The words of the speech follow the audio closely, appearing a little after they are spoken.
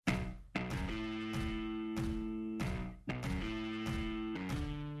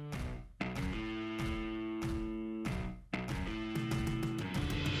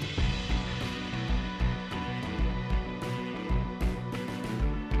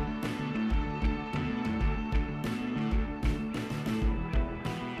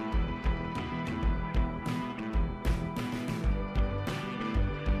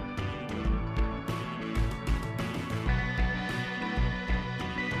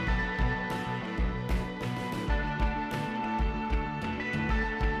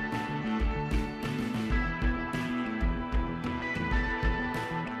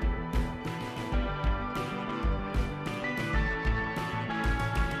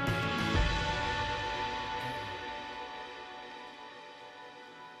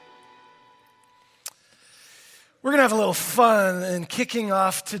We're going to have a little fun in kicking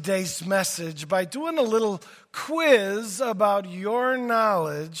off today's message by doing a little quiz about your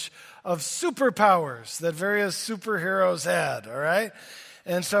knowledge of superpowers that various superheroes had, all right?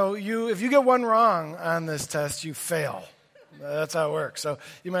 And so if you get one wrong on this test, you fail. That's how it works. So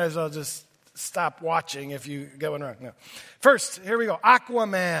you might as well just stop watching if you get one wrong. No. First, here we go.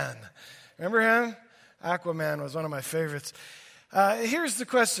 Aquaman. Remember him? Aquaman was one of my favorites. Here's the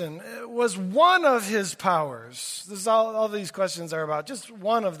question. Was one of his powers, this is all these questions are about, just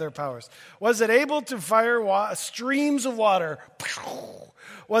one of their powers, was it able to fire streams of water?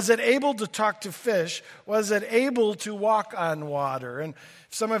 Was it able to talk to fish? Was it able to walk on water? And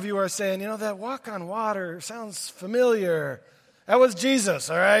some of you are saying, that walk on water sounds familiar. That was Jesus,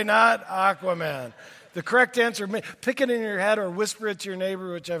 all right, not Aquaman. The correct answer, pick it in your head or whisper it to your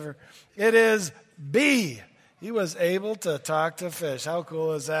neighbor, whichever. It is B. He was able to talk to fish. How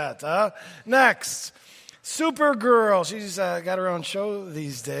cool is that, huh? Next, Supergirl. She's got her own show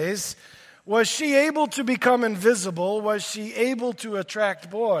these days. Was she able to become invisible? Was she able to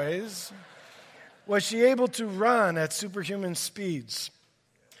attract boys? Was she able to run at superhuman speeds?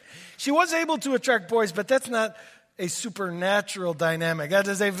 She was able to attract boys, but that's not a supernatural dynamic. That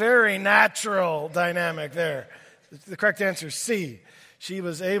is a very natural dynamic there. The correct answer is C. She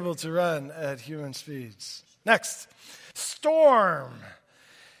was able to run at human speeds. Next, storm.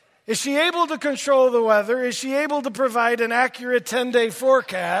 Is she able to control the weather? Is she able to provide an accurate 10-day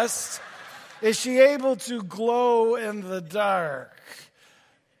forecast? Is she able to glow in the dark?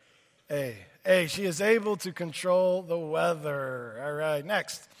 A. She is able to control the weather. All right,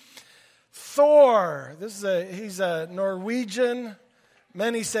 next. Thor. He's a Norwegian.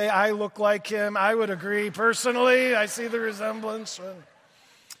 Many say I look like him. I would agree personally. I see the resemblance.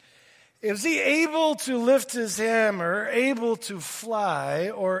 Is he able to lift his hammer, able to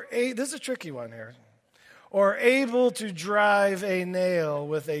fly, this is a tricky one here, or able to drive a nail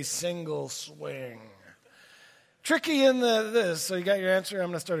with a single swing? Tricky in this, so you got your answer? I'm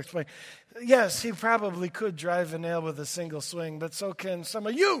going to start explaining. Yes, he probably could drive a nail with a single swing, but so can some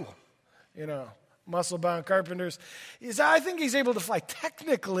of you, muscle-bound carpenters. I think he's able to fly.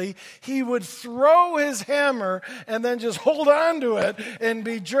 Technically, he would throw his hammer and then just hold on to it and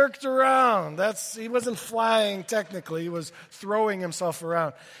be jerked around. He wasn't flying technically. He was throwing himself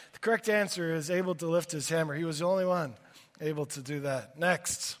around. The correct answer is able to lift his hammer. He was the only one able to do that.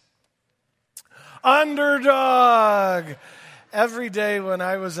 Next. Underdog. Every day when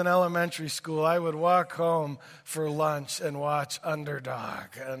I was in elementary school, I would walk home for lunch and watch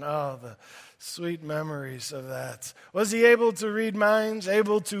Underdog. And the sweet memories of that. Was he able to read minds,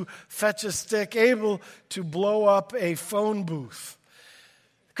 able to fetch a stick, able to blow up a phone booth?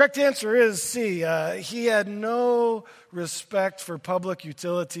 The correct answer is C. He had no respect for public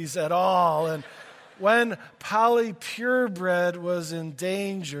utilities at all. And when Polly Purebred was in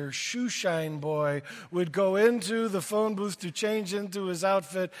danger, Shoeshine Boy would go into the phone booth to change into his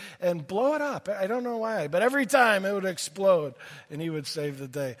outfit and blow it up. I don't know why, but every time it would explode and he would save the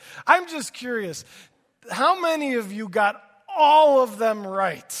day. I'm just curious, how many of you got all of them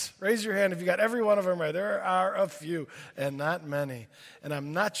right? Raise your hand if you got every one of them right. There are a few and not many. And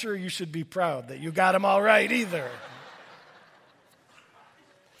I'm not sure you should be proud that you got them all right either.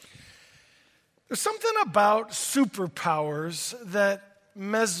 There's something about superpowers that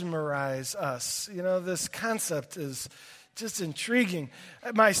mesmerize us. This concept is just intriguing.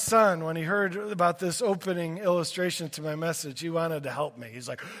 My son, when he heard about this opening illustration to my message, he wanted to help me. He's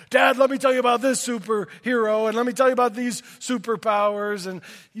like, Dad, let me tell you about this superhero, and let me tell you about these superpowers. And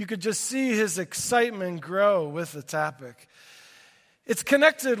you could just see his excitement grow with the topic. It's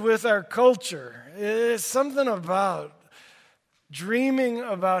connected with our culture. It's something about dreaming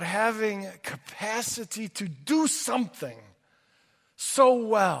about having capacity to do something so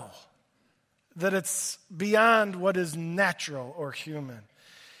well that it's beyond what is natural or human.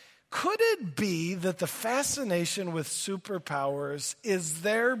 Could it be that the fascination with superpowers is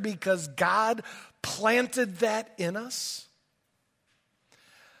there because God planted that in us?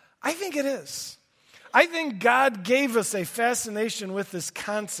 I think it is. I think God gave us a fascination with this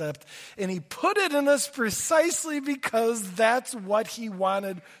concept, and he put it in us precisely because that's what he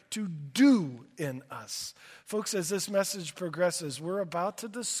wanted to do in us. Folks, as this message progresses, we're about to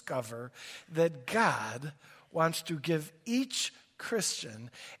discover that God wants to give each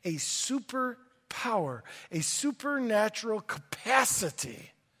Christian a superpower, a supernatural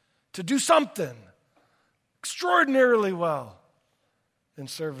capacity to do something extraordinarily well in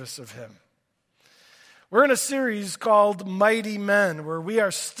service of him. We're in a series called Mighty Men, where we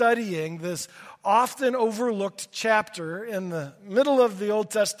are studying this often overlooked chapter in the middle of the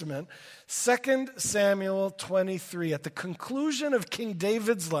Old Testament, 2 Samuel 23. At the conclusion of King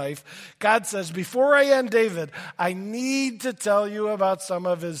David's life, God says, before I end David, I need to tell you about some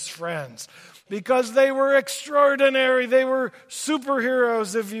of his friends, because they were extraordinary. They were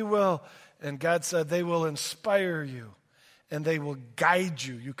superheroes, if you will. And God said, they will inspire you and they will guide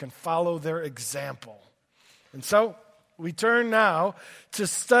you. You can follow their example. And so we turn now to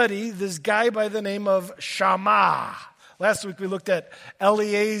study this guy by the name of Shammah. Last week we looked at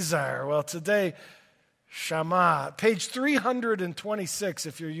Eleazar. Well, today, Shammah. Page 326,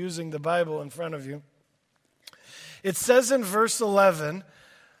 if you're using the Bible in front of you. It says in verse 11,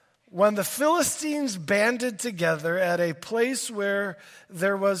 when the Philistines banded together at a place where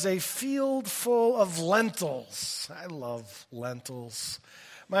there was a field full of lentils. I love lentils.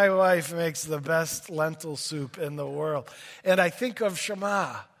 My wife makes the best lentil soup in the world. And I think of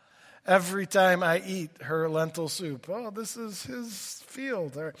Shammah every time I eat her lentil soup. Oh, this is his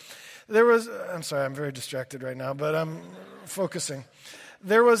field. I'm sorry, I'm very distracted right now, but I'm focusing.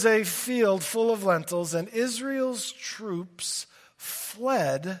 There was a field full of lentils, and Israel's troops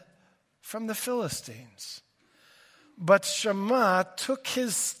fled from the Philistines. But Shammah took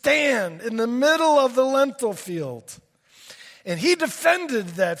his stand in the middle of the lentil field. And he defended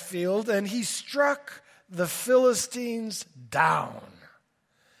that field, and he struck the Philistines down.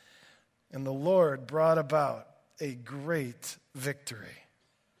 And the Lord brought about a great victory.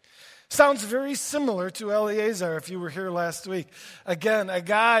 Sounds very similar to Eleazar, if you were here last week. Again, a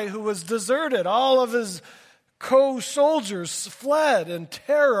guy who was deserted. All of his co-soldiers fled in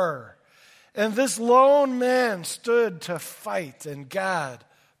terror. And this lone man stood to fight, and God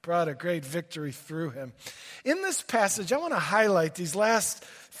brought a great victory through him. In this passage, I want to highlight these last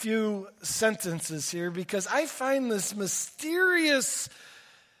few sentences here because I find this mysterious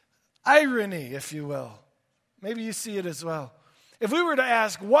irony, if you will. Maybe you see it as well. If we were to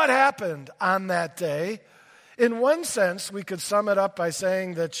ask what happened on that day, in one sense, we could sum it up by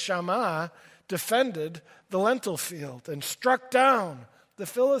saying that Shammah defended the lentil field and struck down the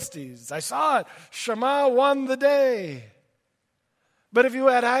Philistines. I saw it. Shammah won the day. But if you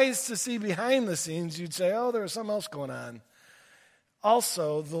had eyes to see behind the scenes, you'd say, oh, there was something else going on.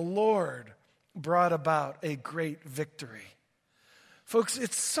 Also, the Lord brought about a great victory. Folks,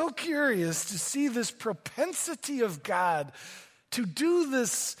 it's so curious to see this propensity of God to do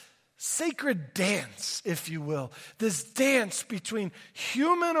this sacred dance, if you will, this dance between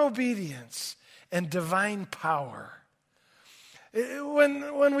human obedience and divine power.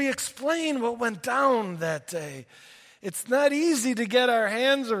 When we explain what went down that day, it's not easy to get our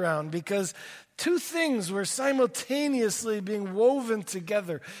hands around because two things were simultaneously being woven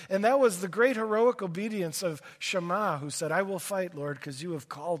together. And that was the great heroic obedience of Shammah, who said, I will fight, Lord, because you have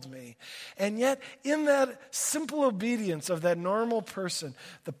called me. And yet, in that simple obedience of that normal person,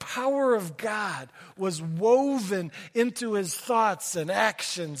 the power of God was woven into his thoughts and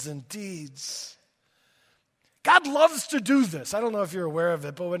actions and deeds. God loves to do this. I don't know if you're aware of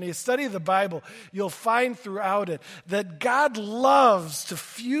it, but when you study the Bible, you'll find throughout it that God loves to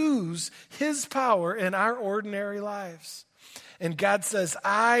fuse his power in our ordinary lives. And God says,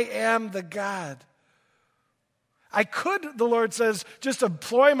 I am the God. I could, the Lord says, just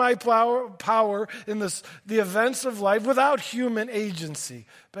employ my power in the events of life without human agency.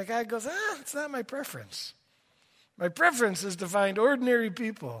 But God goes, it's not my preference. My preference is to find ordinary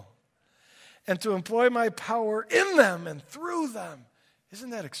people and to employ my power in them and through them. Isn't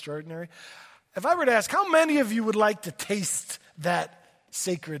that extraordinary? If I were to ask, how many of you would like to taste that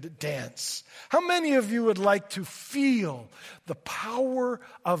sacred dance? How many of you would like to feel the power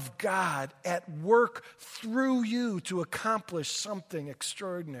of God at work through you to accomplish something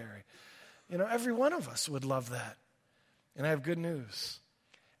extraordinary? You know, every one of us would love that. And I have good news.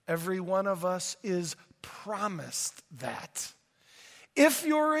 Every one of us is promised that. If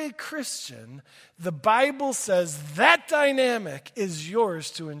you're a Christian, the Bible says that dynamic is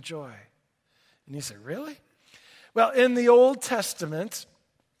yours to enjoy. And you say, really? Well, in the Old Testament,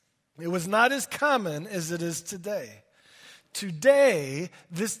 it was not as common as it is today. Today,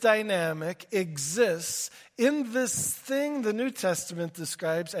 this dynamic exists in this thing the New Testament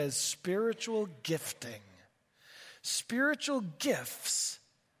describes as spiritual gifting. Spiritual gifts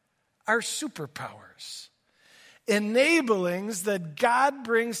are superpowers. enablings that God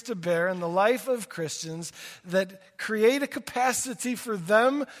brings to bear in the life of Christians that create a capacity for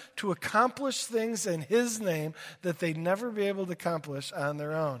them to accomplish things in His name that they'd never be able to accomplish on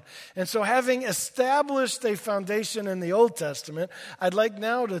their own. And so having established a foundation in the Old Testament, I'd like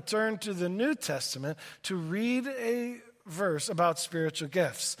now to turn to the New Testament to read a verse about spiritual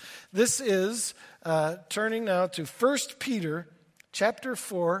gifts. This is turning now to 1 Peter chapter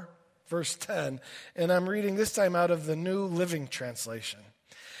 4, verse 10, and I'm reading this time out of the New Living Translation.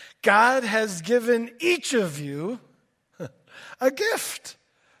 God has given each of you a gift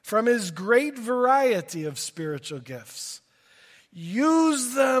from His great variety of spiritual gifts.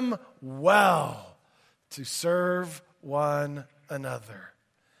 Use them well to serve one another.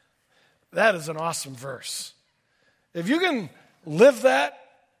 That is an awesome verse. If you can live that,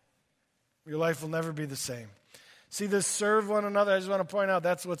 your life will never be the same. See, this serve one another, I just want to point out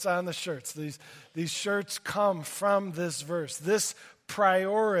that's what's on the shirts. These shirts come from this verse. This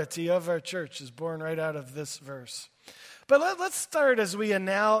priority of our church is born right out of this verse. But let's start as we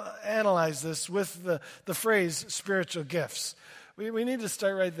analyze this with the phrase spiritual gifts. We need to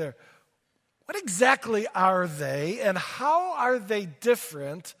start right there. What exactly are they, and how are they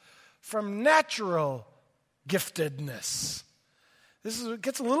different from natural giftedness? It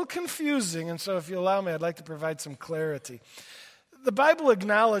gets a little confusing, and so if you allow me, I'd like to provide some clarity. The Bible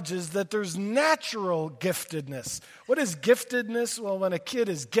acknowledges that there's natural giftedness. What is giftedness? Well, when a kid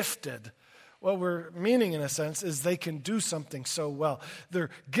is gifted, what we're meaning in a sense is they can do something so well.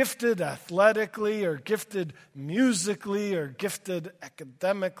 They're gifted athletically or gifted musically or gifted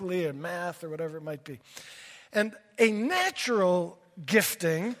academically or math or whatever it might be. And a natural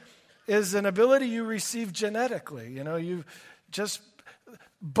gifting is an ability you receive genetically.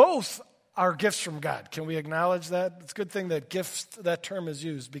 Both are gifts from God. Can we acknowledge that? It's a good thing that gifts, that term is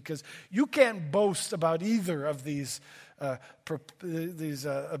used, because you can't boast about either of these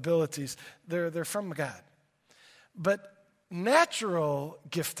abilities. They're from God. But natural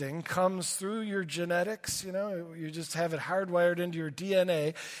gifting comes through your genetics. You just have it hardwired into your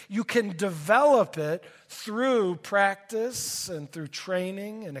DNA. You can develop it through practice and through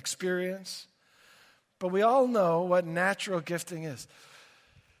training and experience. But we all know what natural gifting is.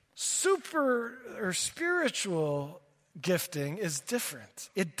 Spiritual gifting is different.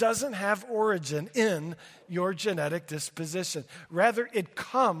 It doesn't have origin in your genetic disposition. Rather, it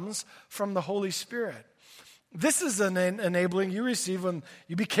comes from the Holy Spirit. This is an enabling you received when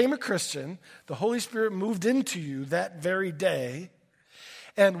you became a Christian. The Holy Spirit moved into you that very day.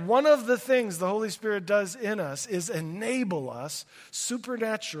 And one of the things the Holy Spirit does in us is enable us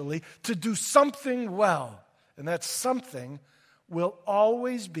supernaturally to do something well. And that something will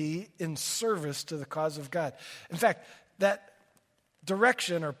always be in service to the cause of God. In fact, that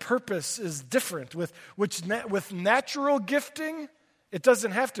direction or purpose is different. With natural gifting, it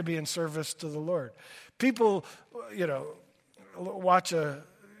doesn't have to be in service to the Lord. People, watch a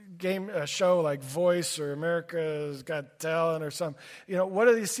show like Voice or America's Got Talent or something. What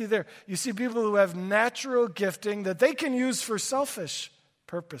do you see there? You see people who have natural gifting that they can use for selfish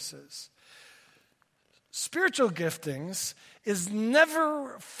purposes. Spiritual giftings is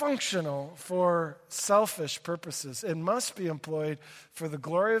never functional for selfish purposes. It must be employed for the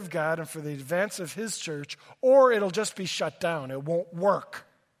glory of God and for the advance of His church, or it'll just be shut down. It won't work.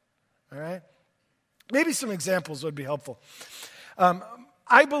 All right? Maybe some examples would be helpful.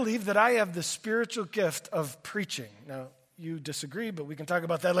 I believe that I have the spiritual gift of preaching. Now, you disagree, but we can talk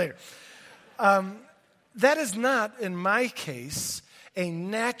about that later. That is not, in my case, a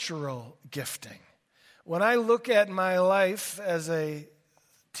natural gifting. When I look at my life as a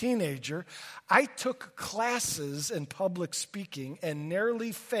teenager, I took classes in public speaking and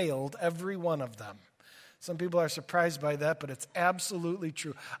nearly failed every one of them. Some people are surprised by that, but it's absolutely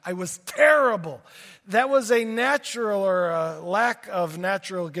true. I was terrible. That was a natural or a lack of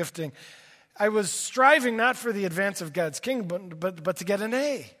natural gifting. I was striving not for the advance of God's kingdom, but to get an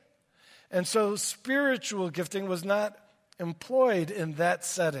A. And so spiritual gifting was not employed in that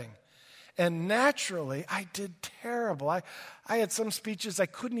setting. And naturally, I did terrible. I had some speeches I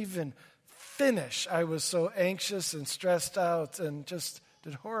couldn't even finish. I was so anxious and stressed out and just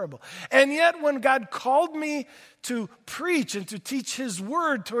did horrible. And yet when God called me to preach and to teach His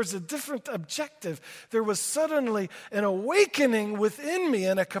word towards a different objective, there was suddenly an awakening within me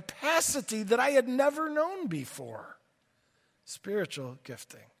and a capacity that I had never known before. Spiritual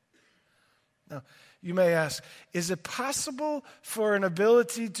gifting. Now, you may ask, is it possible for an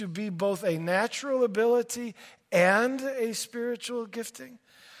ability to be both a natural ability and a spiritual gifting?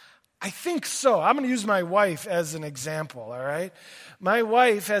 I think so. I'm going to use my wife as an example, all right? My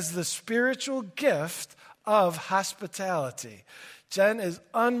wife has the spiritual gift of hospitality. Jen is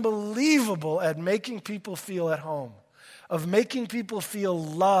unbelievable at making people feel at home, of making people feel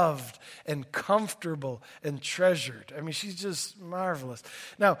loved and comfortable and treasured. I mean, she's just marvelous.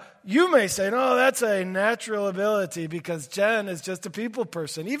 Now, you may say, no, that's a natural ability because Jen is just a people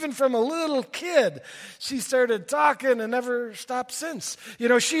person. Even from a little kid, she started talking and never stopped since.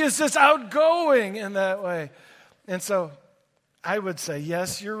 She is just outgoing in that way. And so I would say,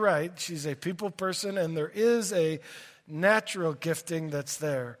 yes, you're right. She's a people person, and there is a natural gifting that's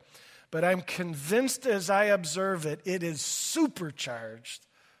there. But I'm convinced as I observe it, it is supercharged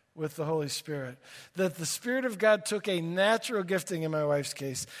with the Holy Spirit. That the Spirit of God took a natural gifting in my wife's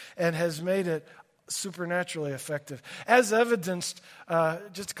case and has made it supernaturally effective. As evidenced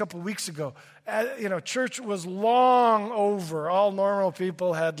just a couple weeks ago, church was long over. All normal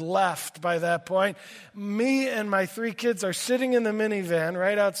people had left by that point. Me and my 3 kids are sitting in the minivan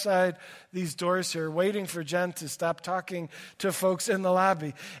right outside these doors here, waiting for Jen to stop talking to folks in the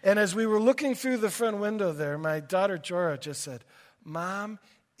lobby. And as we were looking through the front window there, my daughter Jorah just said, "Mom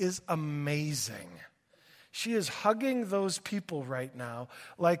is amazing. She is hugging those people right now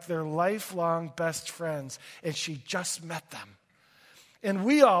like they're lifelong best friends, and she just met them." And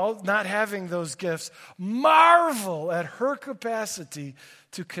we all, not having those gifts, marvel at her capacity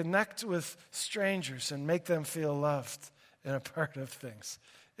to connect with strangers and make them feel loved and a part of things.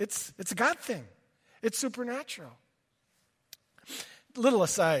 It's a God thing. It's supernatural. Little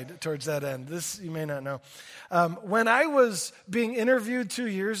aside towards that end, this you may not know. When I was being interviewed 2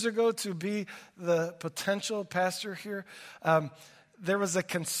 years ago to be the potential pastor here, there was a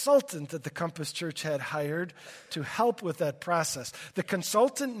consultant that the Compass Church had hired to help with that process. The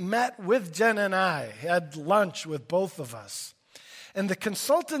consultant met with Jen and I, had lunch with both of us. And the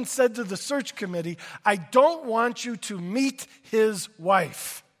consultant said to the search committee, "I don't want you to meet his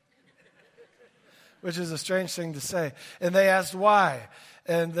wife," which is a strange thing to say. And they asked why.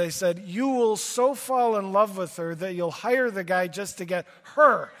 And they said, "You will so fall in love with her that you'll hire the guy just to get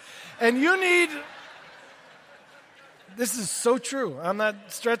her. And you need..." This is so true. I'm not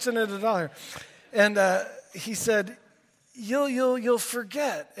stretching it at all here. And he said, you'll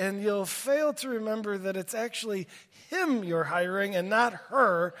forget and you'll fail to remember that it's actually him you're hiring and not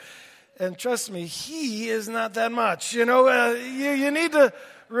her. And trust me, he is not that much. You need to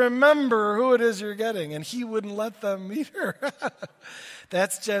remember who it is you're getting. And he wouldn't let them meet her.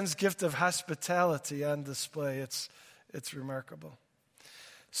 That's Jen's gift of hospitality on display. It's remarkable.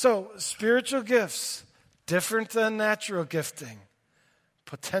 So, spiritual gifts, different than natural gifting,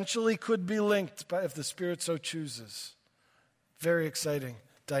 potentially could be linked if the Spirit so chooses. Very exciting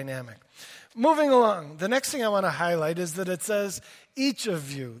dynamic. Moving along, the next thing I want to highlight is that it says, each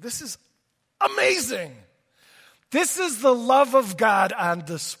of you. This is amazing. This is the love of God on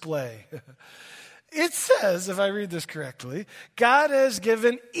display. It says, if I read this correctly, God has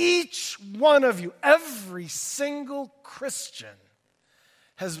given each one of you, every single Christian,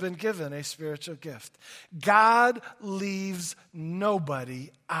 has been given a spiritual gift. God leaves nobody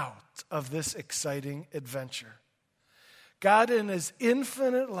out of this exciting adventure. God, in his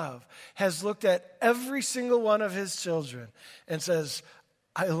infinite love, has looked at every single one of his children and says,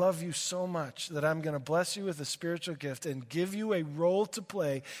 "I love you so much that I'm going to bless you with a spiritual gift and give you a role to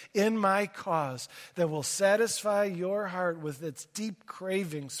play in my cause that will satisfy your heart with its deep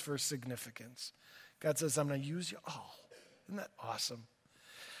cravings for significance." God says, "I'm going to use you all." Isn't that awesome?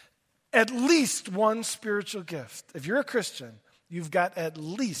 At least one spiritual gift. If you're a Christian, you've got at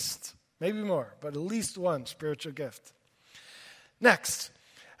least, maybe more, but at least one spiritual gift. Next,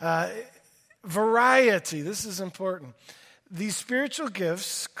 variety. This is important. These spiritual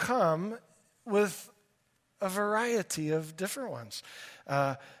gifts come with a variety of different ones.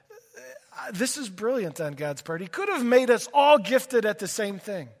 This is brilliant on God's part. He could have made us all gifted at the same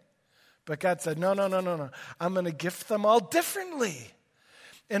thing. But God said, no. I'm going to gift them all differently.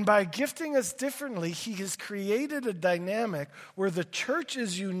 And by gifting us differently, he has created a dynamic where the church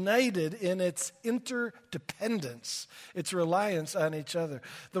is united in its interdependence, its reliance on each other.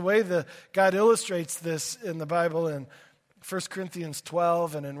 The way that God illustrates this in the Bible in 1 Corinthians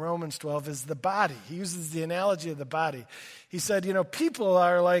 12 and in Romans 12 is the body. He uses the analogy of the body. He said, people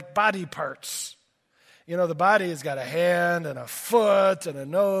are like body parts. The body has got a hand and a foot and a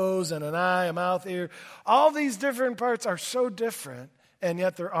nose and an eye, a mouth, ear. All these different parts are so different, and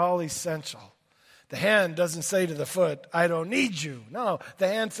yet they're all essential. The hand doesn't say to the foot, "I don't need you." No, the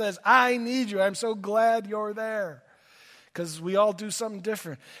hand says, "I need you. I'm so glad you're there." Because we all do something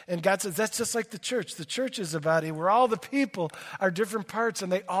different. And God says that's just like the church. The church is a body where all the people are different parts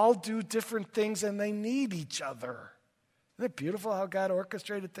and they all do different things and they need each other. Isn't it beautiful how God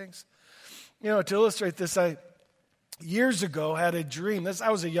orchestrated things? To illustrate this, I years ago had a dream. I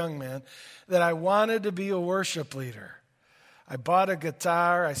was a young man, that I wanted to be a worship leader. I bought a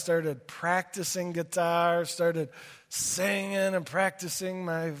guitar. I started practicing guitar, started singing and practicing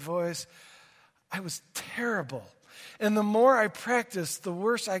my voice. I was terrible. And the more I practiced, the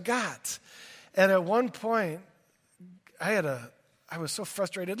worse I got. And at one point, I was so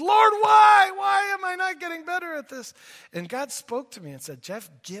frustrated. Lord, why? Why am I not getting better at this? And God spoke to me and said, Jeff,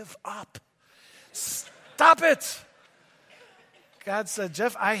 give up. Stop it. God said,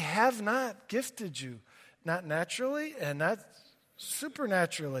 Jeff, I have not gifted you, not naturally and not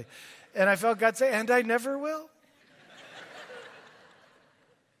supernaturally. And I felt God say, and I never will.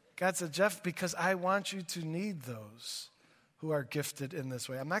 God said, Jeff, because I want you to need those who are gifted in this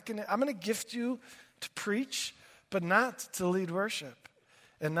way. I'm going to gift you to preach, but not to lead worship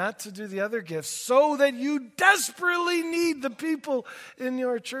and not to do the other gifts, so that you desperately need the people in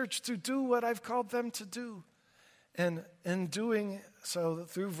your church to do what I've called them to do. And in doing so,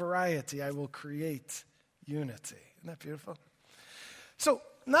 through variety, I will create unity. Isn't that beautiful? So,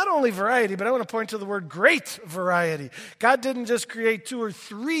 not only variety, but I want to point to the word great variety. God didn't just create 2 or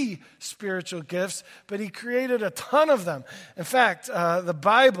 3 spiritual gifts, but he created a ton of them. In fact, the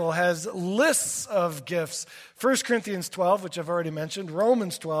Bible has lists of gifts. 1 Corinthians 12, which I've already mentioned,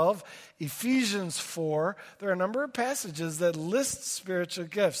 Romans 12, Ephesians 4. There are a number of passages that list spiritual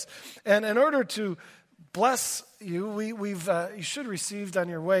gifts. And in order to bless you, you should have received on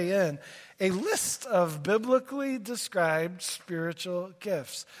your way in a list of biblically described spiritual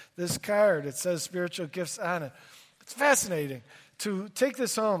gifts. This card, it says spiritual gifts on it. It's fascinating to take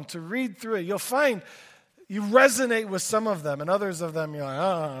this home, to read through it. You'll find you resonate with some of them, and others of them you're like,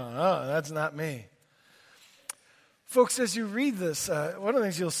 oh, that's not me. Folks, as you read this, one of the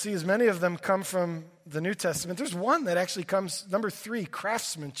things you'll see is many of them come from the New Testament. There's one that actually comes, number 3,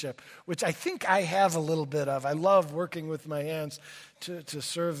 craftsmanship, which I think I have a little bit of. I love working with my hands to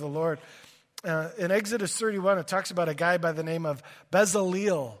serve the Lord. In Exodus 31, it talks about a guy by the name of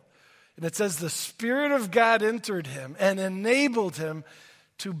Bezaleel. And it says, the Spirit of God entered him and enabled him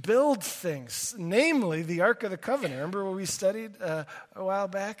to build things, namely the Ark of the Covenant. Remember what we studied a while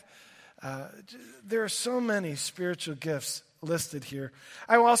back? There are so many spiritual gifts listed here.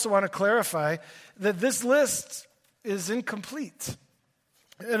 I also want to clarify that this list is incomplete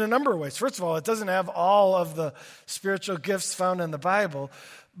in a number of ways. First of all, it doesn't have all of the spiritual gifts found in the Bible.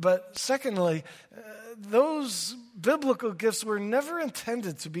 But secondly, those biblical gifts were never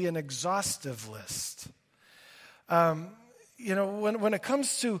intended to be an exhaustive list. When it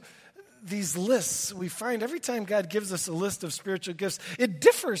comes to these lists, we find every time God gives us a list of spiritual gifts, it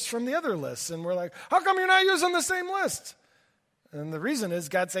differs from the other lists. And we're like, how come you're not using the same list? And the reason is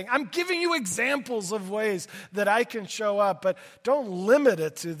God's saying, I'm giving you examples of ways that I can show up, but don't limit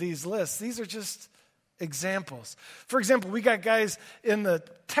it to these lists. These are just examples. For example, we got guys in the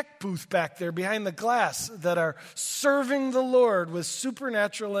tech booth back there behind the glass that are serving the Lord with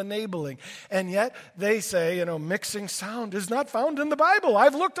supernatural enabling. And yet they say, mixing sound is not found in the Bible.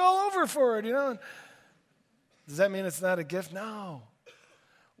 I've looked all over for it, Does that mean it's not a gift? No.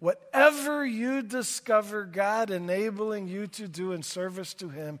 Whatever you discover God enabling you to do in service to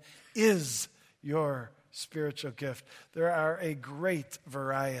him is your spiritual gift. There are a great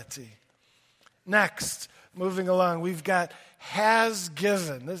variety. Next, moving along, we've got has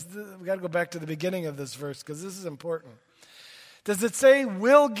given. We've got to go back to the beginning of this verse because this is important. Does it say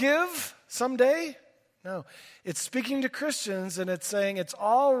will give someday? No. It's speaking to Christians and it's saying it's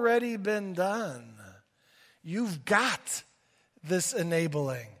already been done. You've got this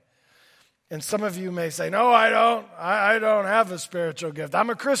enabling. And some of you may say, no, I don't. I don't have a spiritual gift.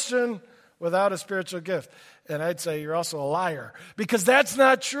 I'm a Christian without a spiritual gift. And I'd say you're also a liar because that's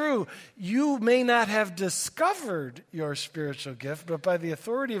not true. You may not have discovered your spiritual gift, but by the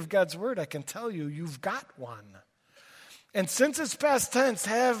authority of God's word, I can tell you, you've got one. And since it's past tense,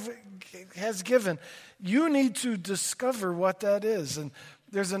 has given, you need to discover what that is. And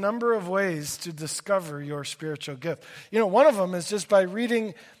there's a number of ways to discover your spiritual gift. One of them is just by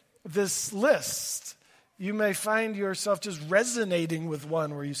reading this list. You may find yourself just resonating with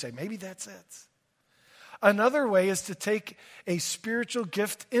one where you say, maybe that's it. Another way is to take a spiritual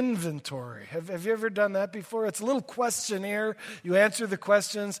gift inventory. Have you ever done that before? It's a little questionnaire. You answer the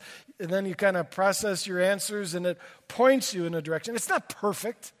questions, and then you kind of process your answers, and it points you in a direction. It's not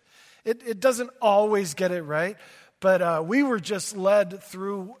perfect. It doesn't always get it right, but we were just led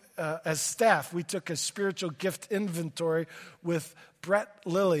through, as staff, we took a spiritual gift inventory with Brett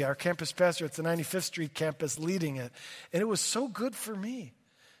Lilly, our campus pastor at the 95th Street campus, leading it. And it was so good for me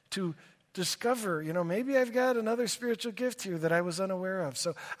to discover, maybe I've got another spiritual gift here that I was unaware of.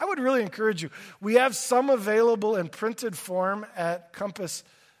 So I would really encourage you. We have some available in printed form at Compass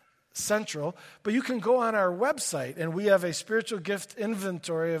Central, but you can go on our website, and we have a spiritual gift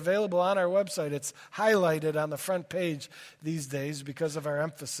inventory available on our website. It's highlighted on the front page these days because of our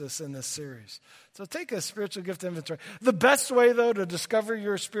emphasis in this series. So take a spiritual gift inventory. The best way, though, to discover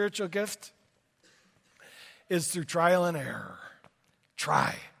your spiritual gift is through trial and error.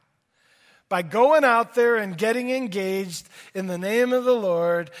 Try. By going out there and getting engaged in the name of the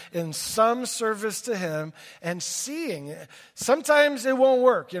Lord in some service to Him and seeing. Sometimes it won't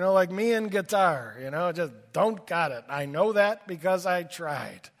work, like me and guitar, just don't got it. I know that because I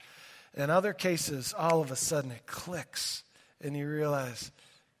tried. In other cases, all of a sudden it clicks and you realize,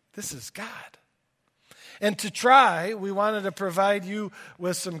 this is God. And to try, we wanted to provide you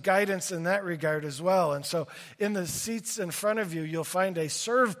with some guidance in that regard as well. And so in the seats in front of you, you'll find a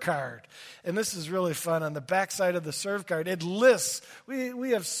serve card. And this is really fun. On the back side of the serve card, it lists,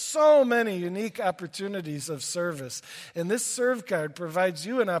 we have so many unique opportunities of service. And this serve card provides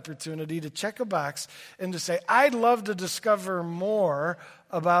you an opportunity to check a box and to say, I'd love to discover more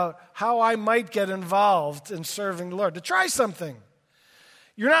about how I might get involved in serving the Lord, to try something.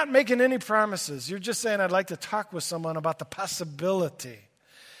 You're not making any promises. You're just saying, I'd like to talk with someone about the possibility.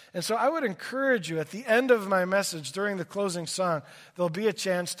 And so I would encourage you, at the end of my message, during the closing song, there'll be a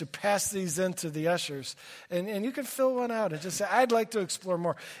chance to pass these into the ushers. And you can fill one out and just say, I'd like to explore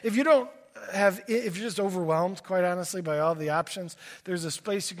more. If you're just overwhelmed, quite honestly, by all the options, there's a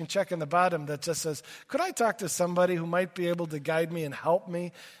space you can check in the bottom that just says, could I talk to somebody who might be able to guide me and help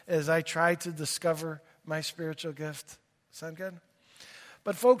me as I try to discover my spiritual gift? Sound good?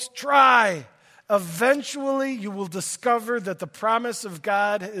 But folks, try. Eventually, you will discover that the promise of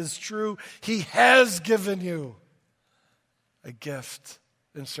God is true. He has given you a gift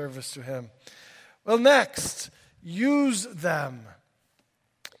in service to Him. Well, next, use them.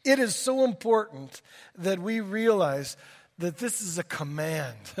 It is so important that we realize that this is a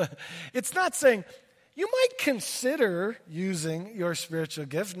command. It's not saying, you might consider using your spiritual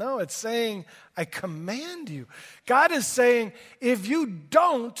gift. No, it's saying, I command you. God is saying, if you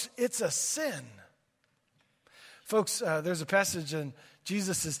don't, it's a sin. Folks, there's a passage in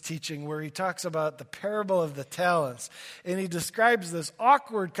Jesus' teaching where He talks about the parable of the talents. And He describes this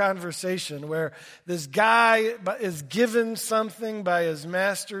awkward conversation where this guy is given something by his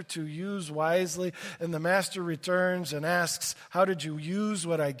master to use wisely. And the master returns and asks, how did you use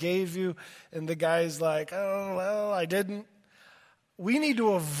what I gave you? And the guy's like, oh, well, I didn't. We need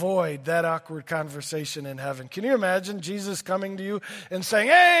to avoid that awkward conversation in heaven. Can you imagine Jesus coming to you and saying,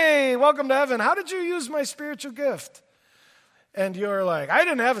 hey, welcome to heaven. How did you use my spiritual gift? And you're like, I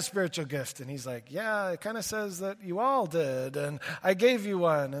didn't have a spiritual gift. And He's like, yeah, it kind of says that you all did. And I gave you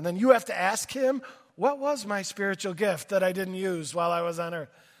one. And then you have to ask Him, what was my spiritual gift that I didn't use while I was on earth?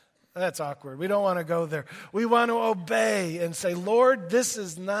 That's awkward. We don't want to go there. We want to obey and say, Lord, this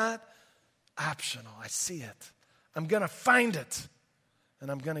is not optional. I see it. I'm going to find it. And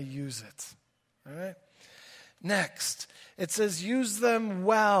I'm going to use it. All right? Next, it says use them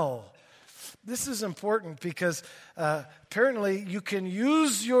well. This is important because apparently you can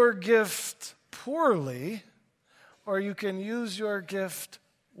use your gift poorly or you can use your gift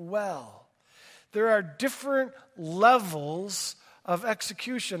well. There are different levels of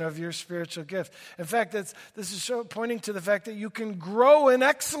execution of your spiritual gift. In fact, this is pointing to the fact that you can grow in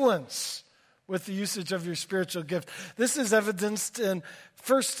excellence with the usage of your spiritual gift. This is evidenced in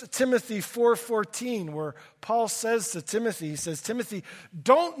 1 Timothy 4:14, where Paul says to Timothy, he says, Timothy,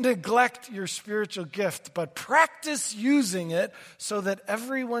 don't neglect your spiritual gift, but practice using it so that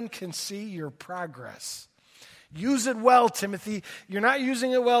everyone can see your progress. Use it well, Timothy. You're not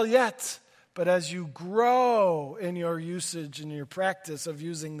using it well yet, but as you grow in your usage and your practice of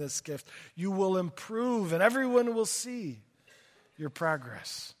using this gift, you will improve and everyone will see your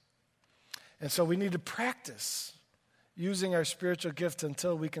progress. And so we need to practice using our spiritual gift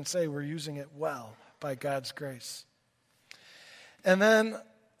until we can say we're using it well by God's grace. And then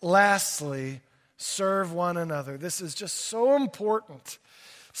lastly, serve one another. This is just so important.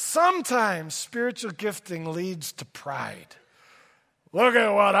 Sometimes spiritual gifting leads to pride. Look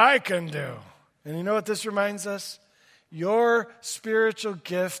at what I can do. And you know what this reminds us? Your spiritual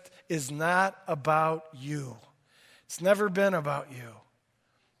gift is not about you. It's never been about you.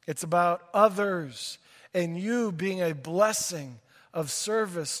 It's about others and you being a blessing of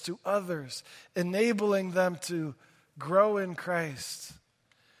service to others, enabling them to grow in Christ.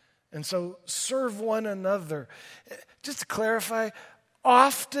 And so serve one another. Just to clarify,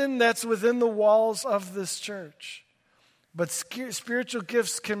 often that's within the walls of this church. But spiritual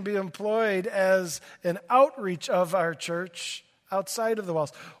gifts can be employed as an outreach of our church outside of the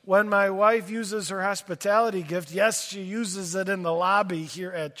walls. When my wife uses her hospitality gift, yes, she uses it in the lobby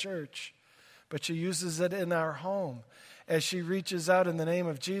here at church, but she uses it in our home as she reaches out in the name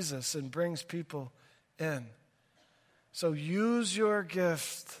of Jesus and brings people in. So use your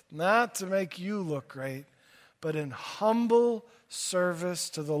gift not to make you look great, but in humble service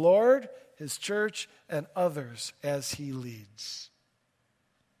to the Lord, His church, and others as He leads.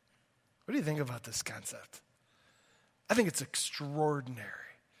 What do you think about this concept? I think it's extraordinary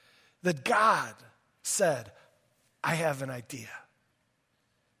that God said, I have an idea.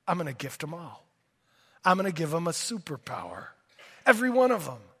 I'm going to gift them all. I'm going to give them a superpower. Every one of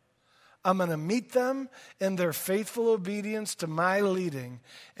them. I'm going to meet them in their faithful obedience to my leading,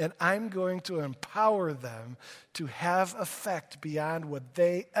 and I'm going to empower them to have effect beyond what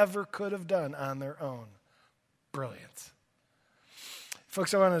they ever could have done on their own. Brilliant.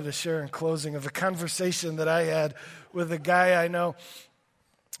 Folks, I wanted to share in closing of a conversation that I had with a guy I know.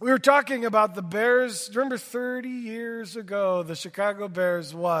 We were talking about the Bears. Remember 30 years ago, the Chicago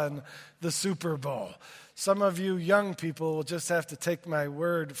Bears won the Super Bowl. Some of you young people will just have to take my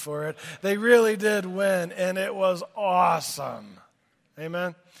word for it. They really did win, and it was awesome.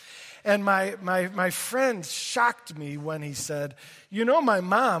 Amen? And my friend shocked me when he said, you know, my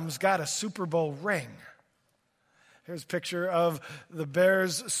mom's got a Super Bowl ring. Here's a picture of the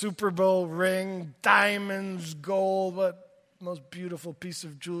Bears Super Bowl ring, diamonds, gold, what most beautiful piece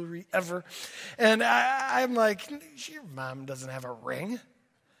of jewelry ever. And I'm like, your mom doesn't have a ring.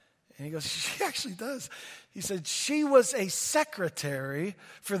 And he goes, she actually does. He said, she was a secretary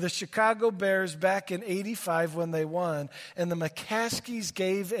for the Chicago Bears back in '85 when they won. And the McCaskies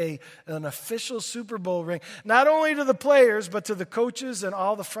gave an official Super Bowl ring, not only to the players, but to the coaches and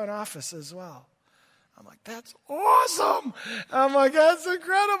all the front office as well. I'm like, that's awesome. I'm like, that's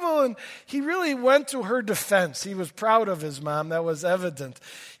incredible. And he really went to her defense. He was proud of his mom. That was evident.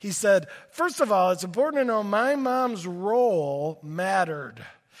 He said, first of all, it's important to know my mom's role mattered.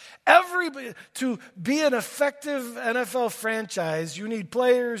 To be an effective NFL franchise, you need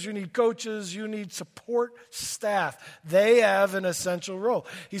players, you need coaches, you need support staff. They have an essential role.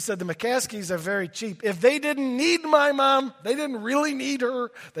 He said the McCaskies are very cheap. If they didn't need my mom, they didn't really need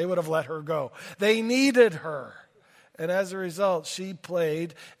her, they would have let her go. They needed her. And as a result, she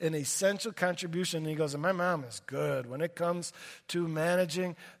played an essential contribution. And he goes, and my mom is good. When it comes to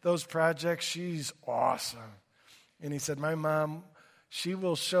managing those projects, she's awesome. And he said, my mom, she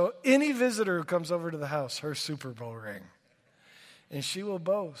will show any visitor who comes over to the house her Super Bowl ring. And she will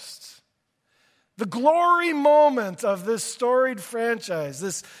boast. The glory moment of this storied franchise,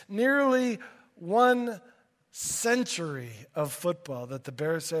 this nearly 1 century of football that the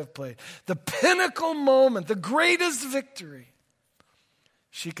Bears have played, the pinnacle moment, the greatest victory,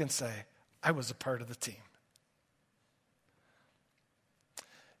 she can say, I was a part of the team.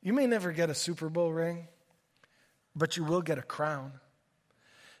 You may never get a Super Bowl ring, but you will get a crown.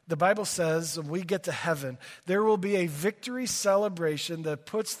 The Bible says when we get to heaven, there will be a victory celebration that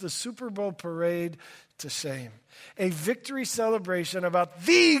puts the Super Bowl parade to shame. A victory celebration about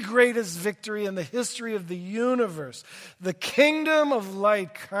the greatest victory in the history of the universe. The kingdom of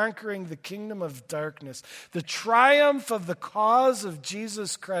light conquering the kingdom of darkness. The triumph of the cause of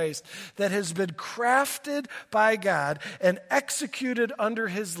Jesus Christ that has been crafted by God and executed under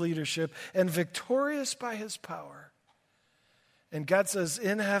His leadership and victorious by His power. And God says,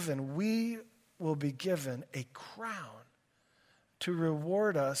 in heaven, we will be given a crown to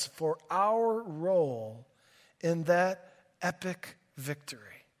reward us for our role in that epic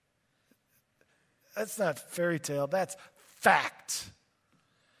victory. That's not fairy tale, that's fact.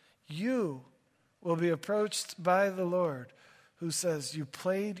 You will be approached by the Lord who says, you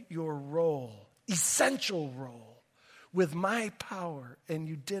played your role, essential role, with my power, and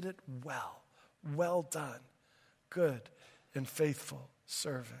you did it well. Well done. Good and faithful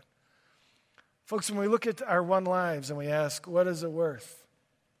servant. Folks, when we look at our one lives and we ask, what is it worth?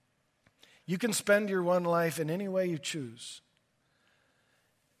 You can spend your one life in any way you choose.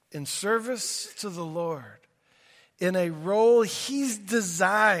 In service to the Lord, in a role He's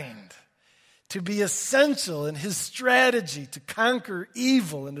designed to be essential in His strategy to conquer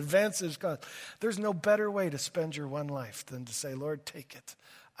evil and advance His cause. There's no better way to spend your one life than to say, Lord, take it.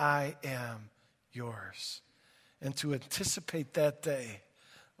 I am yours. And to anticipate that day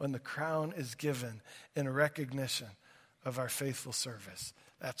when the crown is given in recognition of our faithful service.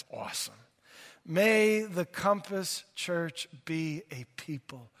 That's awesome. May the Compass Church be a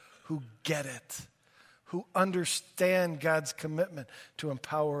people who get it, who understand God's commitment to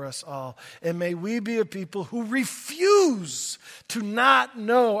empower us all. And may we be a people who refuse to not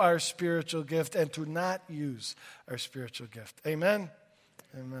know our spiritual gift and to not use our spiritual gift. Amen?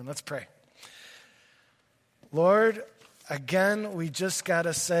 Amen. Let's pray. Lord, again, we just got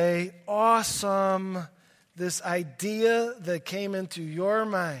to say, awesome, this idea that came into your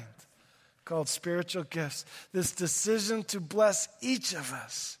mind called spiritual gifts, this decision to bless each of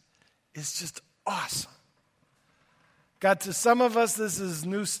us is just awesome. God, to some of us, this is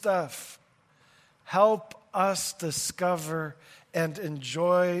new stuff. Help us discover and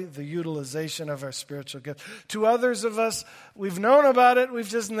enjoy the utilization of our spiritual gift. To others of us, we've known about it, we've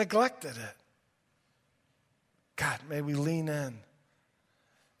just neglected it. God, may we lean in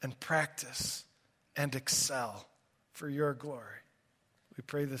and practice and excel for your glory. We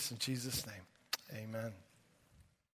pray this in Jesus' name. Amen.